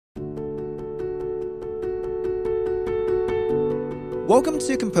Welcome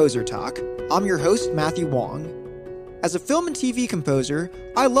to Composer Talk. I'm your host, Matthew Wong. As a film and TV composer,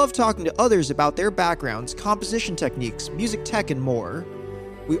 I love talking to others about their backgrounds, composition techniques, music tech, and more.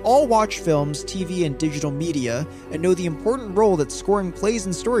 We all watch films, TV, and digital media and know the important role that scoring plays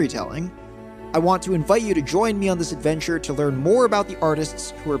in storytelling. I want to invite you to join me on this adventure to learn more about the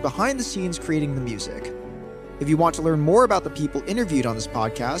artists who are behind the scenes creating the music. If you want to learn more about the people interviewed on this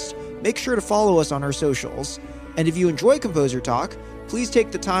podcast, make sure to follow us on our socials. And if you enjoy Composer Talk, please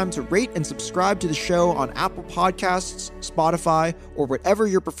take the time to rate and subscribe to the show on Apple Podcasts, Spotify, or whatever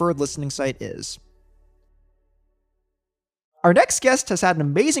your preferred listening site is. Our next guest has had an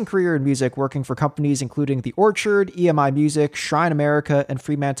amazing career in music, working for companies including The Orchard, EMI Music, Shrine America, and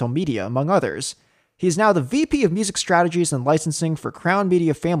Fremantle Media, among others. He is now the VP of Music Strategies and Licensing for Crown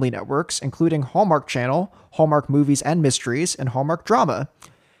Media Family Networks, including Hallmark Channel, Hallmark Movies and Mysteries, and Hallmark Drama.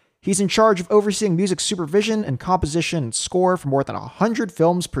 He's in charge of overseeing music supervision and composition and score for more than 100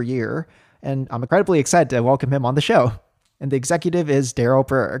 films per year, and I'm incredibly excited to welcome him on the show. And the executive is Daryl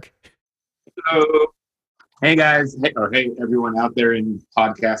Berg. Hello. Hey guys, hey everyone out there in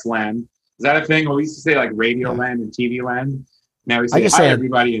podcast land. Is that a thing? Well, we used to say like radio land and TV land. Now we say hi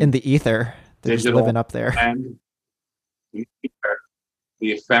everybody in the ether. They're just living up there. And the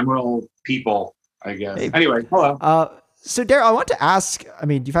ephemeral people, I guess. Hey. Anyway, hello. So Daryl, I want to ask, I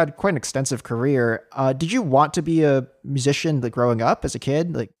mean, you've had quite an extensive career. Did you want to be a musician growing up as a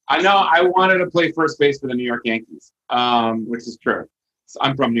kid? I know I wanted to play first base for the New York Yankees, which is true. So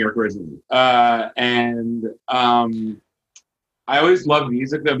I'm from New York originally. And I always loved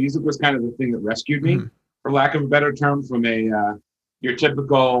music. The music was kind of the thing that rescued me, for lack of a better term, from your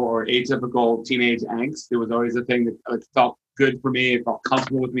typical or atypical teenage angst. It was always a thing that felt good for me. It felt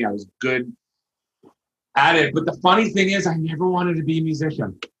comfortable with me. I was good at it. But the funny thing is, I never wanted to be a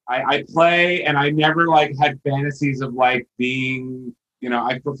musician. I play, and I never had fantasies of being,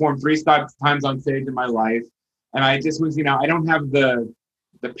 I performed 3 times on stage in my life, and I just was, I don't have the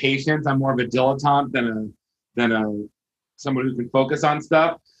patience. I'm more of a dilettante than a someone who can focus on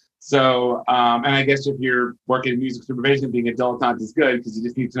stuff. So, and I guess if you're working in music supervision, being a dilettante is good because you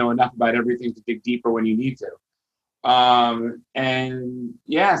just need to know enough about everything to dig deeper when you need to. And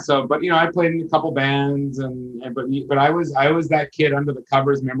yeah, so, but I played in a couple bands but I was that kid under the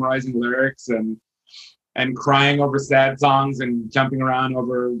covers memorizing lyrics and crying over sad songs and jumping around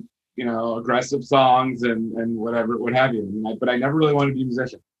over, aggressive songs and what have you. But I never really wanted to be a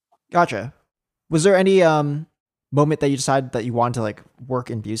musician. Gotcha. Was there any, moment that you decided that you wanted to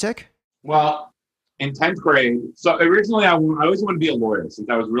work in music? Well, in 10th grade, so originally I always wanted to be a lawyer. Since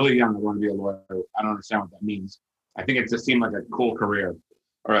I was really young, I wanted to be a lawyer. I don't understand what that means. I think it just seemed like a cool career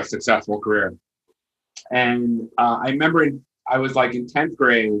or a successful career. And I remember I was in 10th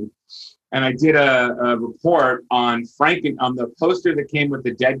grade, and I did a report on on the poster that came with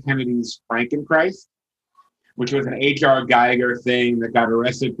the dead Kennedy's Frankenchrist, which was an H.R. Geiger thing that got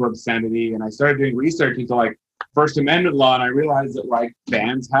arrested for obscenity. And I started doing research into First Amendment law, and I realized that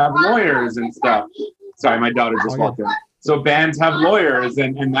bands have lawyers and stuff. Sorry, my daughter just walked in. So bands have lawyers,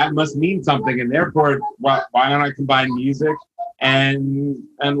 and that must mean something. And therefore, why don't I combine music and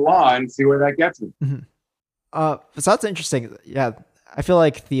law and see where that gets me? So that's interesting. Yeah, I feel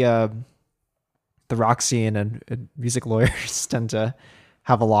like the rock scene and music lawyers tend to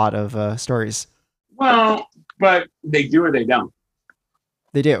have a lot of stories. Well, but they do or they don't.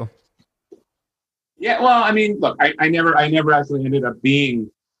 They do. Yeah, well, I mean, look, I never actually ended up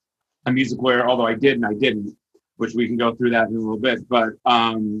being a music lawyer, although I did and I didn't, which we can go through that in a little bit. But,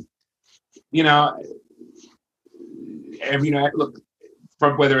 look,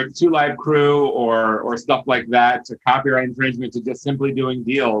 from whether it's 2 Live Crew or stuff like that, to copyright infringement, to just simply doing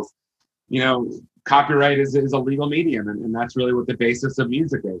deals, copyright is a legal medium, and that's really what the basis of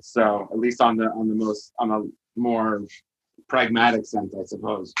music is. So at least on a more pragmatic sense, I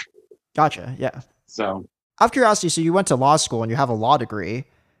suppose. Gotcha. Yeah. So out of curiosity, so you went to law school and you have a law degree.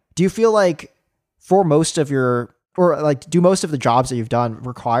 Do you feel for most of do most of the jobs that you've done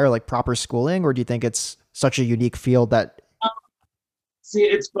require proper schooling, or do you think it's such a unique field that? See,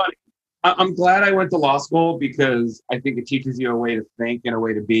 it's funny. I'm glad I went to law school because I think it teaches you a way to think and a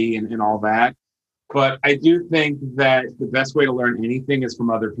way to be and all that. But I do think that the best way to learn anything is from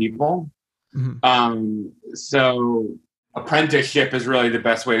other people. Mm-hmm. So apprenticeship is really the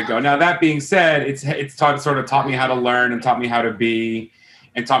best way to go. Now, that being said, it's taught me how to learn and taught me how to be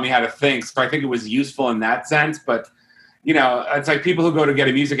and taught me how to think. So I think it was useful in that sense. But, it's like people who go to get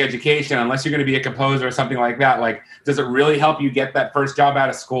a music education, unless you're going to be a composer or something like that, does it really help you get that first job out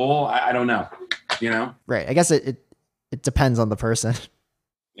of school? I don't know, Right. I guess it depends on the person.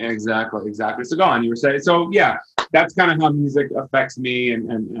 Exactly. So go on. You were saying. So yeah, that's kind of how music affects me,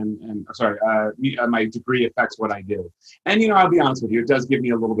 and sorry, my degree affects what I do. And I'll be honest with you, it does give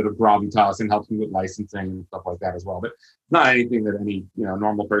me a little bit of gravitas and helps me with licensing and stuff like that as well. But not anything that any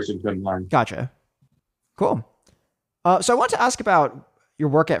normal person couldn't learn. Gotcha. Cool. So I want to ask about your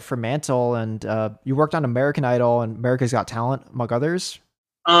work at Fremantle, and you worked on American Idol and America's Got Talent, among others.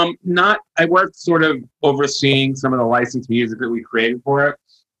 I worked sort of overseeing some of the licensed music that we created for it,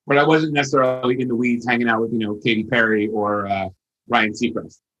 but I wasn't necessarily in the weeds hanging out with, Katy Perry or Ryan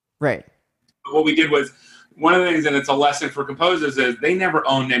Seacrest. Right. But what we did was, one of the things, and it's a lesson for composers, is they never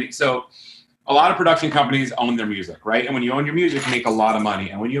owned any. So a lot of production companies own their music, right? And when you own your music, you make a lot of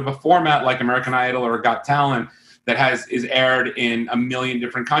money. And when you have a format like American Idol or Got Talent that is aired in a million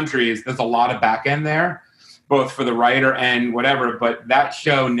different countries, there's a lot of back end there, both for the writer and whatever, but that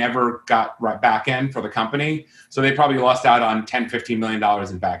show never got back end for the company. So they probably lost out on $10-15 million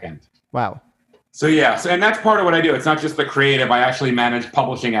in back end. Wow. So yeah, and that's part of what I do. It's not just the creative. I actually manage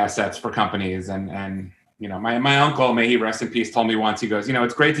publishing assets for companies. And my uncle, may he rest in peace, told me once, he goes,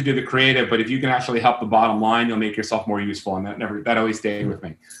 it's great to do the creative, but if you can actually help the bottom line, you'll make yourself more useful. And that always stayed with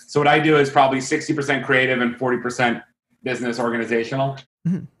me. So what I do is probably 60% creative and 40% business organizational.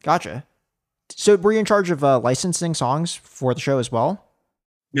 Mm-hmm. Gotcha. So were you in charge of licensing songs for the show as well?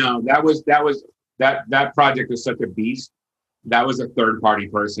 No, that project was such a beast. That was a third party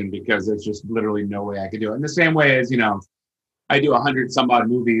person, because there's just literally no way I could do it. In the same way as, I do 100 some odd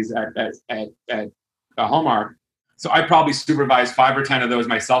movies at Hallmark. So I probably supervise 5 or 10 of those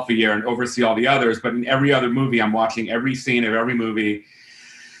myself a year and oversee all the others. But in every other movie, I'm watching every scene of every movie.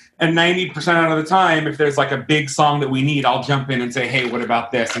 And 90% of the time, if there's like a big song that we need, I'll jump in and say, hey, what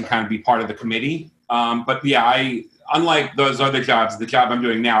about this? And kind of be part of the committee. But yeah, unlike those other jobs, the job I'm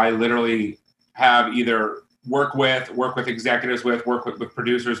doing now, I literally have either work with executives work with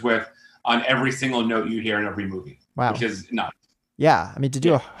producers on every single note you hear in every movie. Wow. Which is nuts. Yeah. I mean, to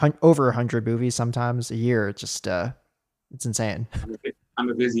do over 100 movies sometimes a year, it's just, it's insane. I'm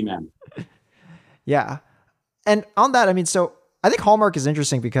a busy man. Yeah. And on that, I mean, so I think Hallmark is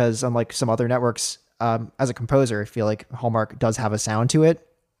interesting because unlike some other networks, as a composer, I feel like Hallmark does have a sound to it.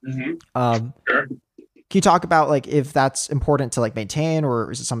 Mm-hmm. Sure. Can you talk about like if that's important to like maintain,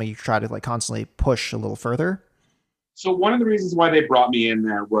 or is it something you try to like constantly push a little further? So one of the reasons why they brought me in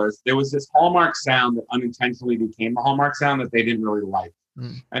there was this Hallmark sound that unintentionally became a Hallmark sound that they didn't really like.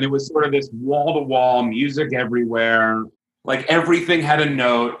 And it was sort of this wall-to-wall music everywhere. Like everything had a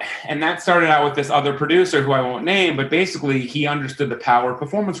note. And that started out with this other producer who I won't name, but basically he understood the power of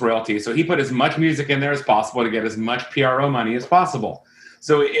performance royalty. So he put as much music in there as possible to get as much PRO money as possible.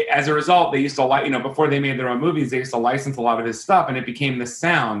 So as a result, they used to, before they made their own movies, they used to license a lot of his stuff, and it became the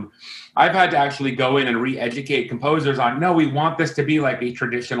sound. I've had to actually go in and re-educate composers on, no, we want this to be like a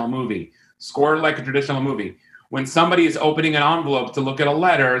traditional movie. Score like a traditional movie. When somebody is opening an envelope to look at a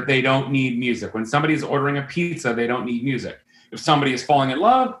letter, they don't need music. When somebody's ordering a pizza, they don't need music. If somebody is falling in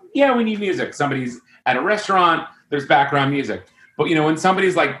love, yeah, we need music. Somebody's at a restaurant, there's background music. But, when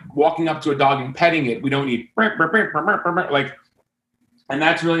somebody's like walking up to a dog and petting it, we don't need like. And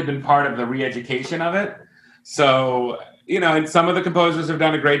that's really been part of the re-education of it. So, and some of the composers have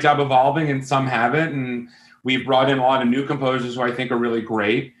done a great job evolving and some haven't. And we've brought in a lot of new composers who I think are really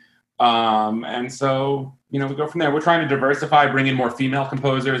great. And so, we go from there. We're trying to diversify, bring in more female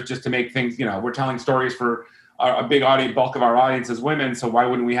composers just to make things, we're telling stories for a big audience, bulk of our audience is women. So why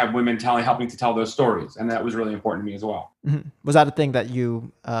wouldn't we have women helping to tell those stories? And that was really important to me as well. Mm-hmm. Was that a thing that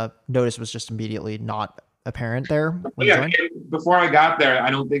you noticed was just immediately not apparent there? Yeah, before I got there,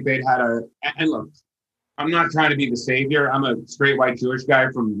 I don't think they'd had and look, I'm not trying to be the savior. I'm a straight white Jewish guy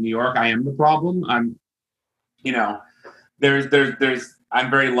from New York. I am the problem. I'm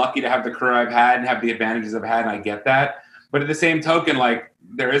very lucky to have the career I've had and have the advantages I've had, and I get that. But at the same token, like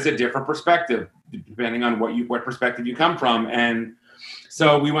there is a different perspective depending on what perspective you come from. And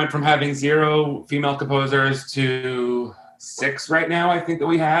so we went from having 0 female composers to 6 right now, I think that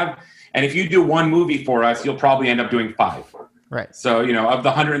we have. And if you do one movie for us, you'll probably end up doing 5. Right. So, of the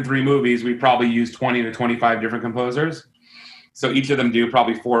 103 movies, we probably use 20 to 25 different composers. So each of them do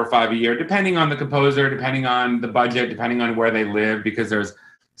probably 4 or 5 a year, depending on the composer, depending on the budget, depending on where they live, because there's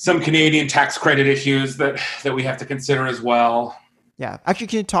some Canadian tax credit issues that we have to consider as well. Yeah. Actually,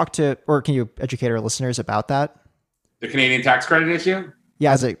 can you educate our listeners about that? The Canadian tax credit issue?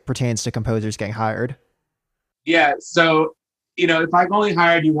 Yeah, as it pertains to composers getting hired. Yeah. So, if I've only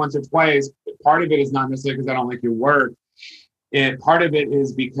hired you once or twice, part of it is not necessarily because I don't like your work. Part of it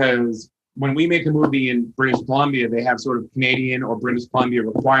is because when we make a movie in British Columbia, they have sort of Canadian or British Columbia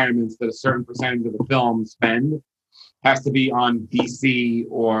requirements that a certain percentage of the film spend has to be on BC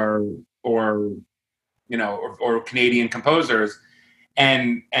or Canadian composers,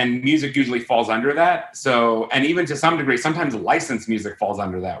 and music usually falls under that. So, and even to some degree, sometimes licensed music falls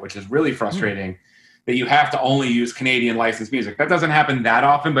under that, which is really frustrating. That you have to only use Canadian licensed music. That doesn't happen that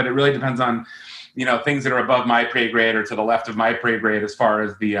often, but it really depends on, things that are above my pay grade or to the left of my pay grade as far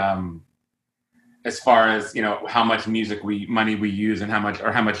as the how much money we use and how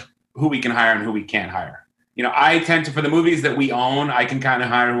much who we can hire and who we can't hire. I tend to, for the movies that we own, I can kind of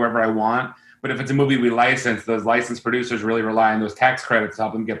hire whoever I want. But if it's a movie we license, those licensed producers really rely on those tax credits to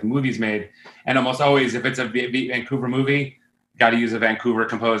help them get the movies made. And almost always, if it's a Vancouver movie, got to use a Vancouver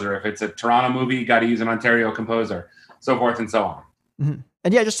composer. If it's a Toronto movie, got to use an Ontario composer, so forth and so on. Mm-hmm.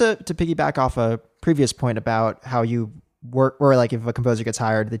 And yeah, just to piggyback off a previous point about how you work, where like if a composer gets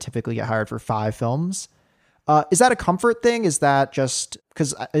hired, they typically get hired for 5 films. Is that a comfort thing? Is that just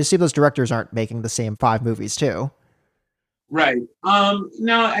because I see those directors aren't making the same 5 movies too? Right.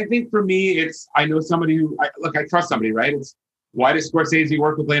 No, I think for me, I know somebody who, I trust somebody, right? It's why does Scorsese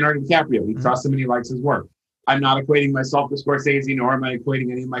work with Leonardo DiCaprio? He trusts him and he likes his work. I'm not equating myself to Scorsese, nor am I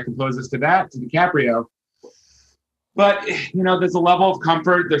equating any of my composers to DiCaprio. But, there's a level of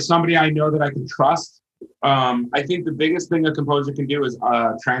comfort. There's somebody I know that I can trust. I think the biggest thing a composer can do is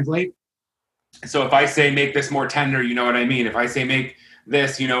translate. So if I say, make this more tender, you know what I mean? If I say, make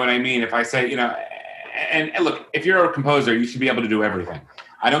this, you know what I mean? If I say, and look, if you're a composer, you should be able to do everything.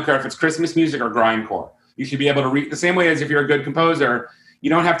 I don't care if it's Christmas music or grindcore. You should be able to read the same way as if you're a good composer. You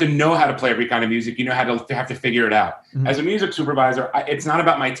don't have to know how to play every kind of music. You know how to have to figure it out. Mm-hmm. As a music supervisor, it's not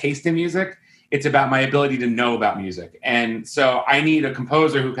about my taste in music. It's about my ability to know about music. And so I need a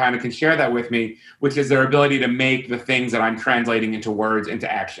composer who kind of can share that with me, which is their ability to make the things that I'm translating into words into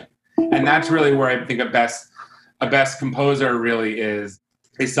action. And that's really where I think a best composer really is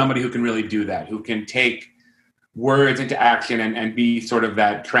somebody who can really do that, who can take words into action and be sort of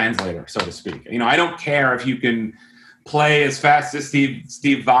that translator, so to speak. I don't care if you can play as fast as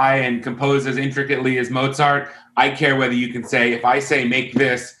Steve Vai and compose as intricately as Mozart. I care whether you can say, if I say make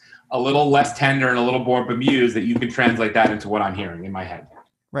this a little less tender and a little more bemused, that you can translate that into what I'm hearing in my head.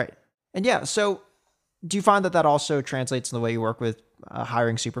 Right. And yeah, so do you find that also translates in the way you work with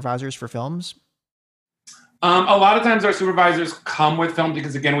hiring supervisors for films? A lot of times our supervisors come with film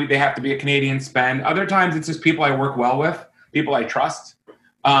because, again, they have to be a Canadian spend. Other times it's just people I work well with, people I trust.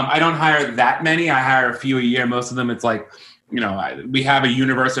 I don't hire that many. I hire a few a year. Most of them, it's like, we have a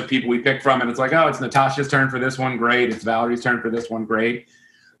universe of people we pick from, and it's like, oh, it's Natasha's turn for this one, great. It's Valerie's turn for this one, great.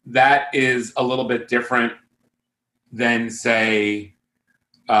 That is a little bit different than, say,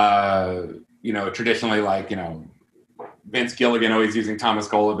 traditionally, like, Vince Gilligan always using Thomas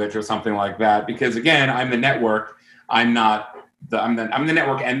Golovich or something like that. Because again, I'm the network. I'm the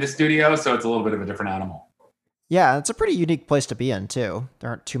network and the studio, so it's a little bit of a different animal. Yeah, it's a pretty unique place to be in too. There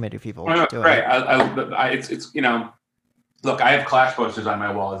aren't too many people doing it. Right. Look, I have Clash posters on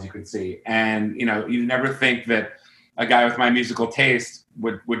my wall, as you can see, and you never think that a guy with my musical taste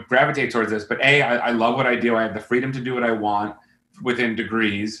would gravitate towards this. But I love what I do. I have the freedom to do what I want within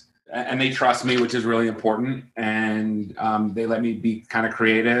degrees. And they trust me, which is really important. And they let me be kind of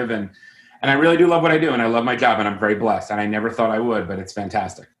creative. And I really do love what I do. And I love my job. And I'm very blessed. And I never thought I would, but it's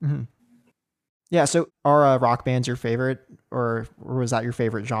fantastic. Mm-hmm. Yeah. So are rock bands your favorite? Or was that your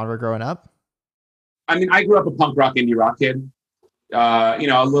favorite genre growing up? I mean, I grew up a punk rock, indie rock kid. A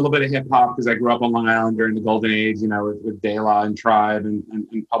little bit of hip hop because I grew up on Long Island during the golden age, with De La and Tribe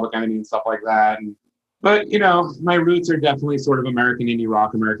and Public Enemy and stuff like that. But, my roots are definitely sort of American indie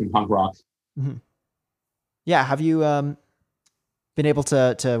rock, American punk rock. Mm-hmm. Yeah. Have you been able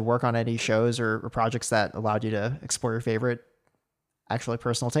to work on any shows or projects that allowed you to explore your favorite, actually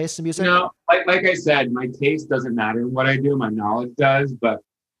personal taste in music? Like I said, my taste doesn't matter in what I do. My knowledge does. But,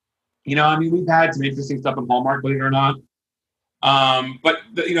 we've had some interesting stuff at Hallmark, believe it or not. But,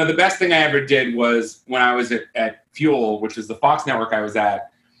 the best thing I ever did was when I was at Fuel, which is the Fox network I was at,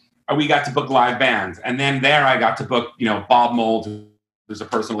 we got to book live bands. And then there I got to book, Bob Mould, who's a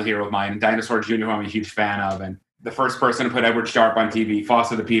personal hero of mine, and Dinosaur Jr., who I'm a huge fan of, and the first person to put Edward Sharpe on TV,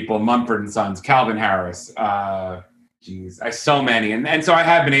 Foster the People, Mumford & Sons, Calvin Harris. So many. And so I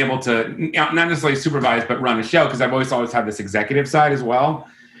have been able to, not necessarily supervise, but run a show because I've always had this executive side as well.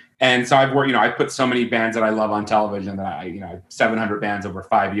 And so I've worked, I've put so many bands that I love on television that I 700 bands over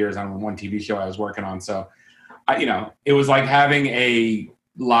 5 years on one TV show I was working on. So, it was like having a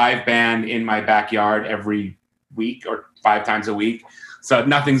live band in my backyard every week or 5 times a week. So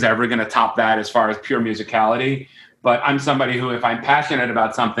nothing's ever going to top that as far as pure musicality. But I'm somebody who, if I'm passionate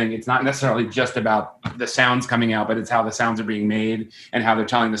about something, it's not necessarily just about the sounds coming out, but it's how the sounds are being made and how they're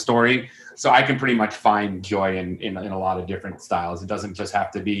telling the story. So I can pretty much find joy in a lot of different styles. It doesn't just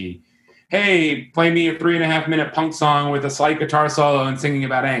have to be, hey, play me a 3.5-minute punk song with a slight guitar solo and singing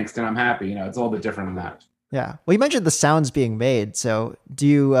about angst, and I'm happy. You know, it's a little bit different than that. Yeah. Well, you mentioned the sounds being made. So do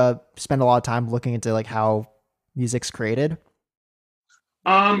you spend a lot of time looking into like how music's created?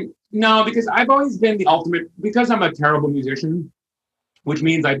 No, because I've always been the ultimate, because I'm a terrible musician, which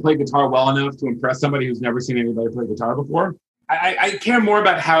means I play guitar well enough to impress somebody who's never seen anybody play guitar before. I care more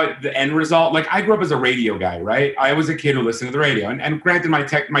about how the end result, like I grew up as a radio guy, right? I was a kid who listened to the radio, and granted my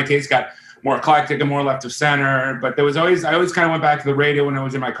taste got more eclectic and more left of center, but I always kind of went back to the radio when I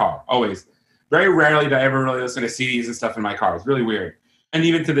was in my car, always. Very rarely did I ever really listen to CDs and stuff in my car. It's really weird. And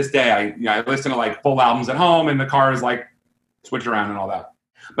even to this day, I listen to like full albums at home, and the car is like switch around and all that.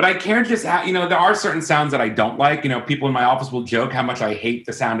 But I care just how, there are certain sounds that I don't like. People in my office will joke how much I hate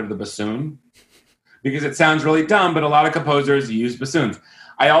the sound of the bassoon because it sounds really dumb, but a lot of composers use bassoons.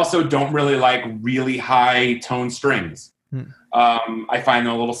 I also don't really like really high tone strings. I find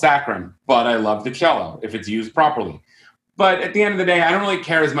them a little saccharine, but I love the cello if it's used properly. But at the end of the day, I don't really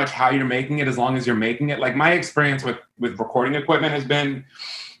care as much how you're making it as long as you're making it. Like my experience with recording equipment has been,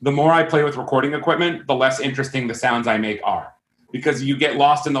 the more I play with recording equipment, the less interesting the sounds I make are. Because you get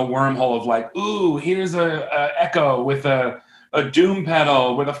lost in the wormhole of like, ooh, here's a echo with a doom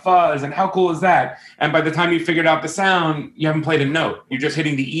pedal with a fuzz, and how cool is that? And by the time you figured out the sound, you haven't played a note. You're just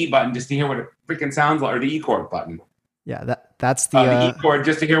hitting the E button just to hear what it freaking sounds like, or the E chord button. Yeah, that's the E chord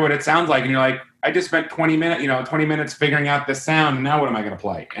just to hear what it sounds like. And you're like, I just spent 20 minutes figuring out this sound, and now what am I going to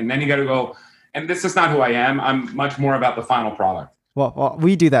play? And then you got to go, and this is not who I am. I'm much more about the final product. Well,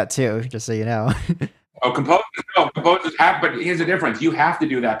 we do that too, just so you know. Composers have, but here's the difference. You have to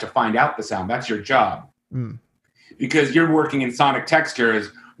do that to find out the sound. That's your job. Because you're working in sonic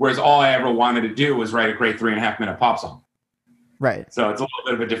textures, whereas all I ever wanted to do was write a great 3.5-minute pop song. Right. So it's a little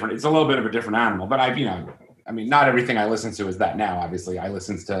bit of a different animal. But not everything I listen to is that now. Obviously, I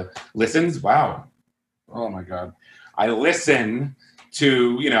listens. Wow. Oh my God. I listen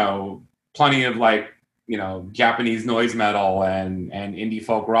to, plenty of Japanese noise metal and indie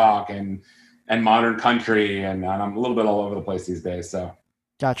folk rock and modern country, and I'm a little bit all over the place these days. So,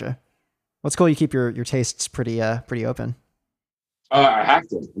 gotcha. Well, it's cool. You keep your tastes pretty open. I have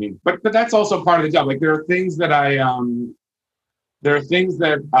to. But that's also part of the job. Like there are things that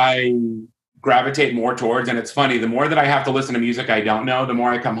I gravitate more towards, and it's funny. The more that I have to listen to music I don't know, the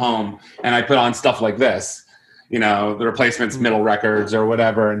more I come home and I put on stuff like this. The Replacements middle records or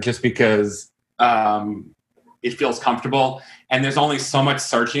whatever, and just because it feels comfortable. And there's only so much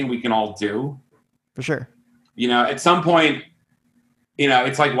searching we can all do. For sure. At some point,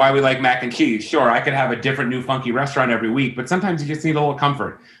 it's like why we like mac and cheese. Sure, I could have a different new funky restaurant every week, but sometimes you just need a little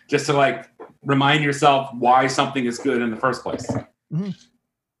comfort just to like remind yourself why something is good in the first place. Mm-hmm.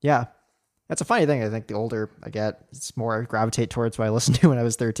 Yeah. That's a funny thing. I think the older I get, it's more I gravitate towards what I listened to when I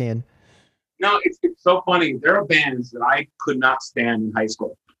was 13. No, it's so funny. There are bands that I could not stand in high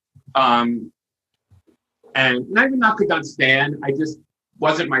school. And not even could not stand, I just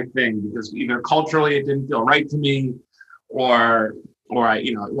wasn't my thing because either culturally it didn't feel right to me or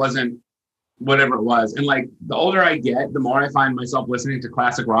it wasn't whatever it was. And like the older I get, the more I find myself listening to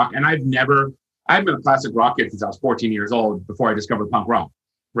classic rock. And I've been a classic rock kid since I was 14 years old before I discovered punk rock.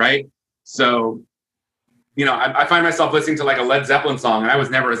 Right. So, I find myself listening to like a Led Zeppelin song, and I was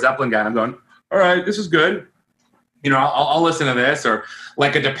never a Zeppelin guy. And I'm going, all right, this is good. I'll listen to this, or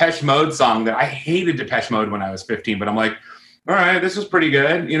like a Depeche Mode song that I hated Depeche Mode when I was 15, but I'm like, all right, this was pretty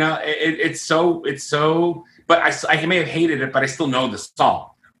good. It's so, but I may have hated it, but I still know the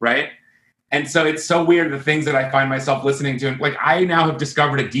song, right? And so it's so weird, the things that I find myself listening to. Like I now have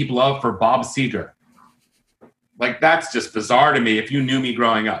discovered a deep love for Bob Seger. Like that's just bizarre to me if you knew me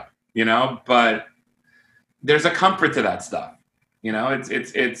growing up, but there's a comfort to that stuff.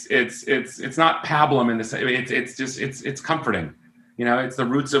 It's not pablum in this. It's comforting. It's the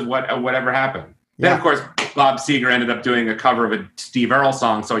roots of whatever happened. Yeah. Then of course Bob Seger ended up doing a cover of a Steve Earle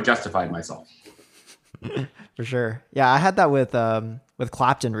song, so I justified myself. For sure. Yeah, I had that with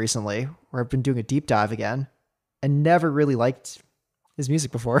Clapton recently, where I've been doing a deep dive again, and never really liked his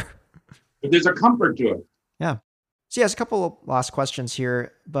music before. But there's a comfort to it. Yeah. So yes, a couple of last questions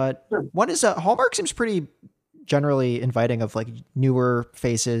here, but sure. One is Hallmark seems pretty generally inviting of like newer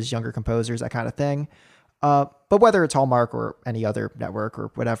faces, younger composers, that kind of thing. But whether it's Hallmark or any other network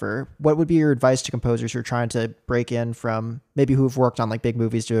or whatever, what would be your advice to composers who are trying to break in from maybe who've worked on like big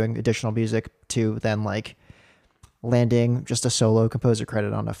movies doing additional music to then like landing just a solo composer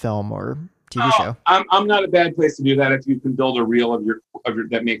credit on a film or TV show. I'm not a bad place to do that if you can build a reel of your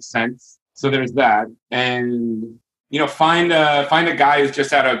that makes sense. So there's that, and find a guy who's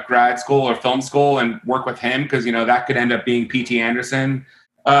just out of grad school or film school and work with him, because that could end up being P.T. Anderson.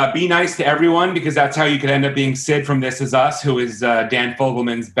 Be nice to everyone, because that's how you could end up being Sid from This Is Us, who is Dan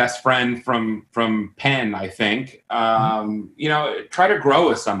Fogelman's best friend from Penn, I think. Try to grow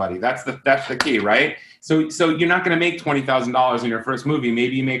with somebody. That's the key, right? So you're not going to make $20,000 in your first movie.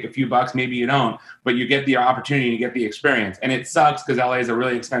 Maybe you make a few bucks, maybe you don't, but you get the opportunity to get the experience. And it sucks because LA is a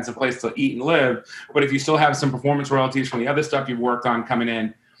really expensive place to eat and live. But if you still have some performance royalties from the other stuff you've worked on coming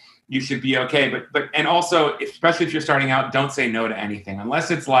in, you should be okay. And also, especially if you're starting out, don't say no to anything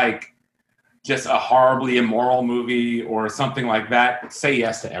unless it's like just a horribly immoral movie or something like that. Say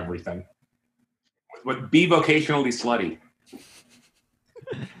yes to everything. But be vocationally slutty.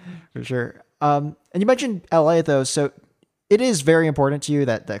 For sure. And you mentioned LA though, so it is very important to you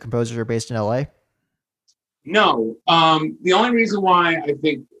that composers are based in LA? No. The only reason why I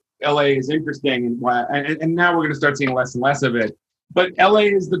think LA is interesting and why, and now we're going to start seeing less and less of it, but LA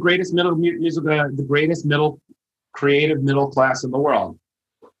is the greatest creative middle class in the world,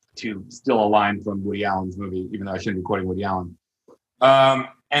 to steal a line from Woody Allen's movie, even though I shouldn't be quoting Woody Allen.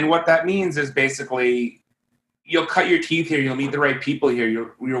 And what that means is basically you'll cut your teeth here, you'll meet the right people here,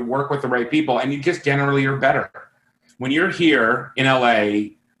 you'll work with the right people, and you just generally are better. When you're here in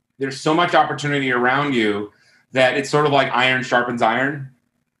LA, there's so much opportunity around you that it's sort of like iron sharpens iron.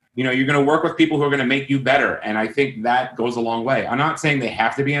 You're going to work with people who are going to make you better. And I think that goes a long way. I'm not saying they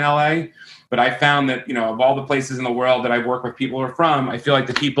have to be in LA, but I found that, of all the places in the world that I've worked with people who are from, I feel like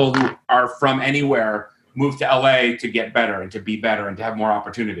the people who are from anywhere move to LA to get better and to be better and to have more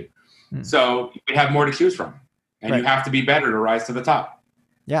opportunity. So you have more to choose from, and you have to be better to rise to the top.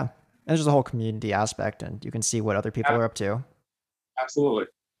 Yeah. And there's a whole community aspect, and you can see what other people are up to. Absolutely.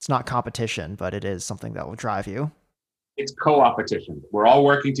 It's not competition, but it is something that will drive you. It's co-opetition. We're all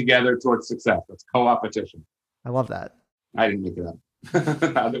working together towards success. It's co-opetition. I love that. I didn't make it up.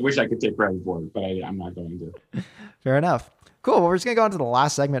 I wish I could take credit for it, but I'm not going to. Fair enough. Cool. Well, we're just going to go on to the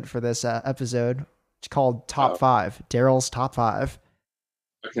last segment for this episode. It's called Top 5. Daryl's Top 5.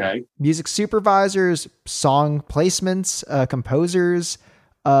 Okay. Music supervisors, song placements, composers,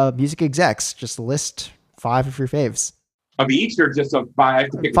 music execs. Just list 5 of your faves. Of each, or just of 5?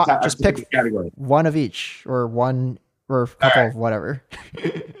 To pick just pick a category. One of each, or one, or a couple of whatever.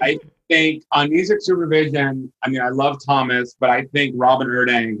 I think on music supervision, I love Thomas, but I think Robin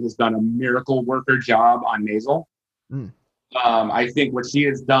Erdang has done a miracle worker job on Nasal. I think what she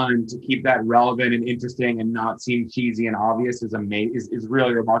has done to keep that relevant and interesting and not seem cheesy and obvious is amazing. Is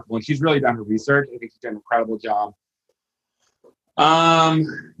really remarkable, and she's really done her research. I think she's done an incredible job.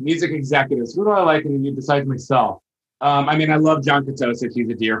 Music executives. Who do I like? And besides myself, I love John Katosik. He's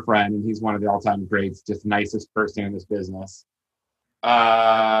a dear friend, and he's one of the all-time greats. Just nicest person in this business.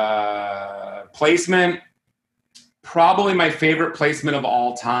 Placement. Probably my favorite placement of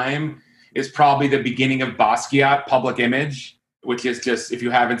all time is probably the beginning of Basquiat, Public Image, which is just, if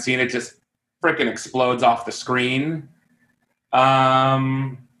you haven't seen it, just freaking explodes off the screen. What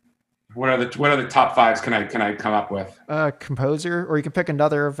are the top 5s can I come up with? Composer, or you can pick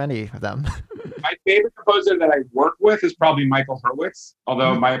another of any of them. My favorite composer that I work with is probably Michael Hurwitz,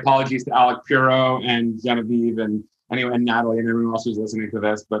 although my apologies to Alec Puro and Genevieve and Natalie and everyone else who's listening to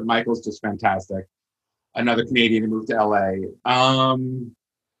this, but Michael's just fantastic. Another Canadian who moved to LA.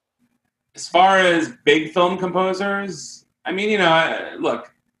 As far as big film composers,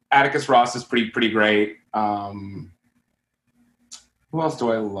 look, Atticus Ross is pretty great. Who else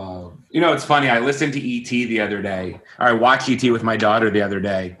do I love? It's funny. I listened to E.T. the other day, or I watched E.T. with my daughter the other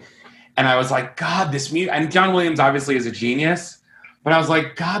day, and I was like, God, this music. And John Williams obviously is a genius, but I was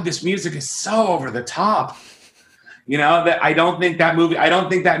like, God, this music is so over the top. That I don't think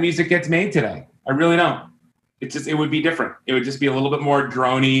that music gets made today. I really don't. It would be different. It would just be a little bit more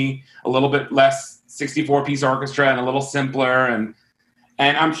droney, a little bit less 64-piece orchestra, and a little simpler. And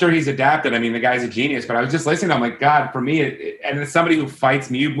I'm sure he's adapted. The guy's a genius. But I was just listening. I'm like, God, for me, and as somebody who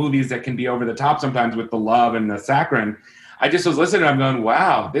fights movies that can be over the top sometimes with the love and the saccharine, I just was listening. I'm going,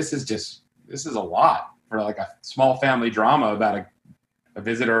 wow, this is a lot for like a small family drama about a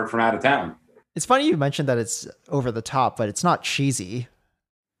visitor from out of town. It's funny you mentioned that it's over the top, but it's not cheesy.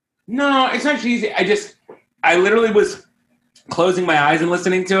 No, it's not cheesy. I literally was closing my eyes and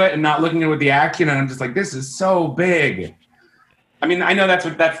listening to it and not looking at the action, and I'm just like, this is so big. I know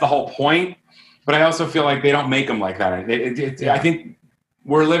that's the whole point, but I also feel like they don't make them like that. I think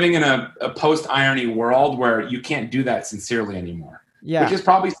we're living in a post-irony world where you can't do that sincerely anymore. Yeah. Which is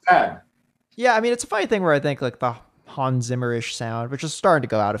probably sad. Yeah, it's a funny thing where I think like the Hans Zimmerish sound, which is starting to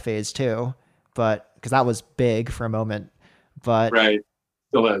go out of phase too, but because that was big for a moment, but Right.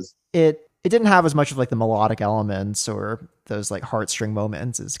 Still is. it didn't have as much of like the melodic elements or those like heartstring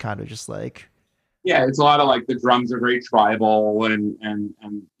moments. It's kind of just like, Yeah, it's a lot of like the drums are very tribal and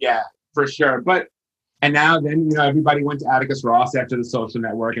yeah, for sure. And now then, you know, everybody went to Atticus Ross after The Social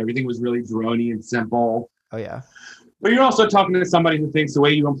Network. Everything was really drony and simple. oh yeah. But you're also talking to somebody who thinks the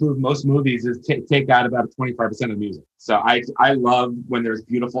way you improve most movies is take out about 25% of the music. So I love when there's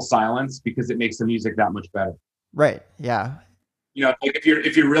beautiful silence because it makes the music that much better. Right. Yeah. You know, like if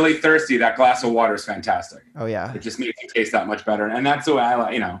you're really thirsty, that glass of water is fantastic. Oh yeah. It just makes it taste that much better. And that's the way I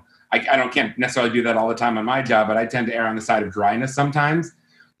like, you know, I can't necessarily do that all the time on my job, but I tend to err on the side of dryness sometimes.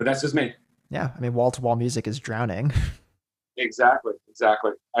 But that's just me. Yeah. I mean, wall to wall music is drowning. Exactly.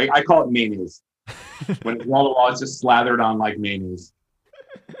 I call it mayonnaise. When it's wall to wall, it's just slathered on like mayonnaise.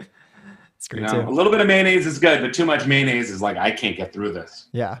 It's great You know, too. a little bit of mayonnaise is good, but too much mayonnaise is like, I can't get through this.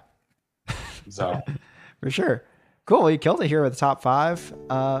 Yeah. So For sure. Cool. Well, you killed it here with the top 5.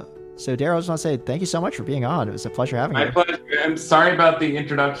 So Daryl, I just want to say thank you so much for being on. It was a pleasure having you. my pleasure. I'm sorry about the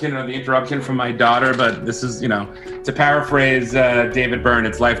introduction or the interruption from my daughter, but this is, you know, to paraphrase David Byrne,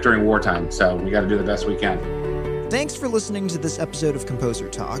 it's life during wartime. So we got to do the best we can. Thanks for listening to this episode of Composer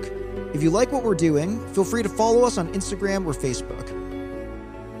Talk. If you like what we're doing, feel free to follow us on Instagram or Facebook.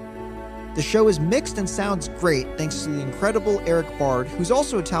 The show is mixed and sounds great thanks to the incredible Eric Bard, who's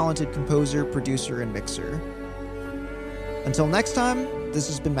also a talented composer, producer, and mixer. Until next time, this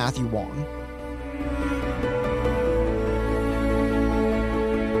has been Matthew Wong.